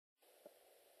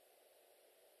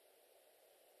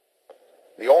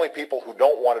The only people who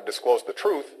don't want to disclose the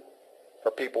truth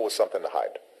are people with something to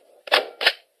hide.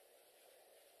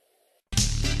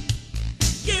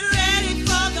 Get ready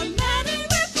for the Manning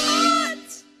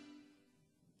Report.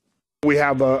 We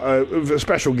have a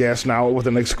special guest now with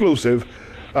an exclusive,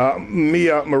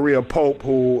 Mia Maria Pope,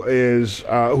 who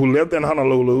lived in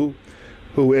Honolulu,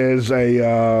 who is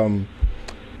a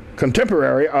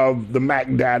contemporary of the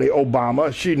Mac Daddy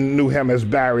Obama. She knew him as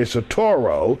Barry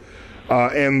Soetoro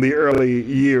in the early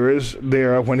years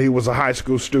there when he was a high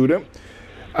school student.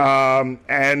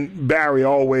 And Barry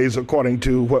always, according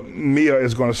to what Mia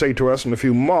is going to say to us in a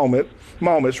few moments,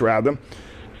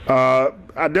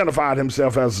 identified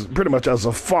himself as pretty much as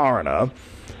a foreigner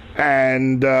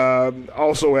and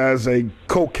also as a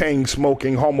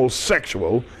cocaine-smoking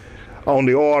homosexual on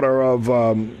the order of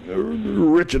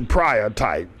Richard Pryor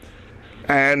type.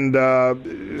 And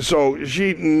so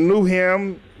she knew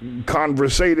him,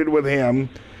 conversated with him,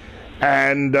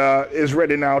 and is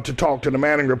ready now to talk to the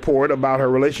Manning Report about her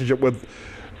relationship with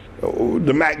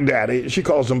the Mac Daddy. She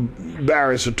calls him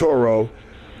Barry Soetoro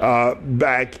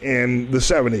back in the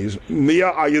 70s. Mia,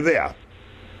 are you there?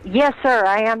 Yes, sir,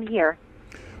 I am here.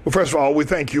 Well, first of all, we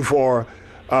thank you for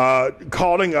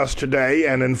calling us today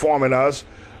and informing us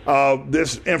of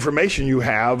this information you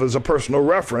have as a personal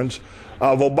reference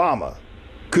of Obama.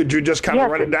 Could you just kind of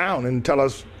run it down and tell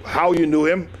us how you knew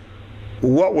him?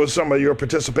 What was some of your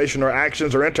participation or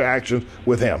actions or interactions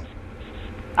with him?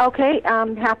 Okay,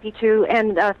 I'm happy to,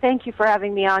 and thank you for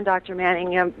having me on, Dr.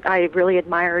 Manning. I really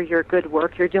admire your good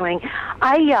work you're doing.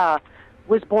 I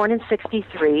was born in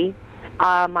 '63.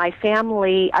 I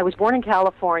was born in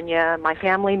California. My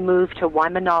family moved to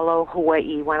Waimanalo,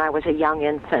 Hawaii when I was a young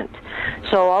infant.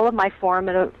 So all of my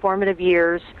formative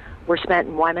years were spent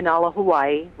in Waimanalo,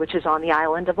 Hawaii, which is on the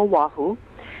island of Oahu.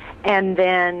 And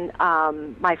then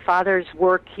my father's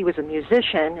work, he was a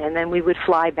musician, and then we would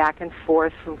fly back and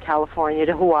forth from California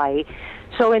to Hawaii.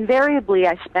 So invariably,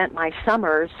 I spent my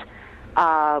summers,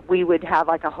 we would have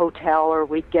like a hotel or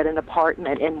we'd get an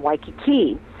apartment in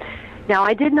Waikiki. Now,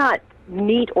 I did not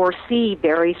meet or see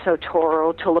Barry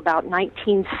Soetoro till about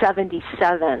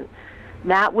 1977.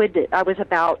 I was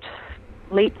about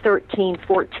late 13,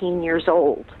 14 years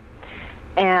old.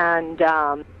 And,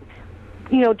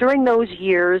 during those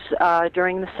years,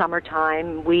 during the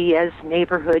summertime, we as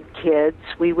neighborhood kids,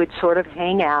 we would sort of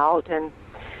hang out, and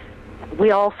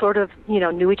we all sort of,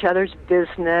 knew each other's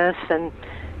business and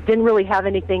didn't really have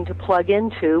anything to plug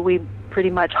into. We pretty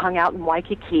much hung out in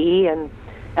Waikiki and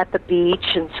at the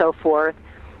beach and so forth.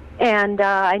 And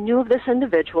I knew of this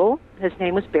individual. His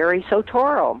name was Barry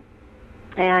Soetoro.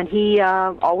 And he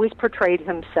always portrayed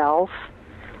himself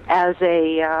as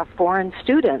a foreign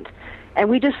student. And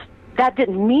that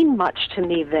didn't mean much to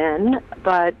me then,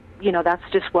 but, that's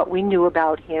just what we knew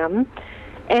about him.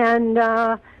 And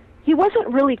he wasn't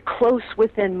really close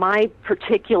within my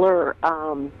particular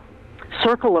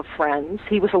circle of friends.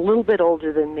 He was a little bit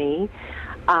older than me.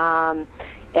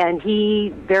 And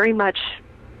he very much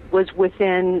was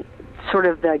within sort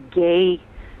of the gay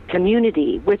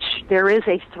community, which there is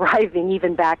a thriving,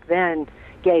 even back then,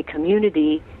 gay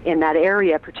community in that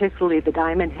area, particularly the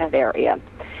Diamond Head area.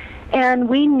 And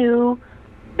we knew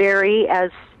Barry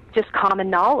as just common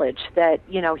knowledge that,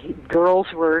 girls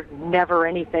were never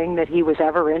anything that he was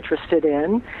ever interested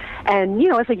in. And,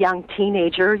 as a young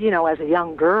teenager, as a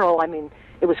young girl,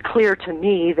 it was clear to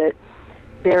me that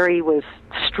Barry was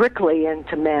strictly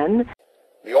into men.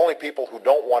 The only people who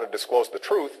don't want to disclose the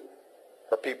truth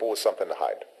are people with something to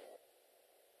hide.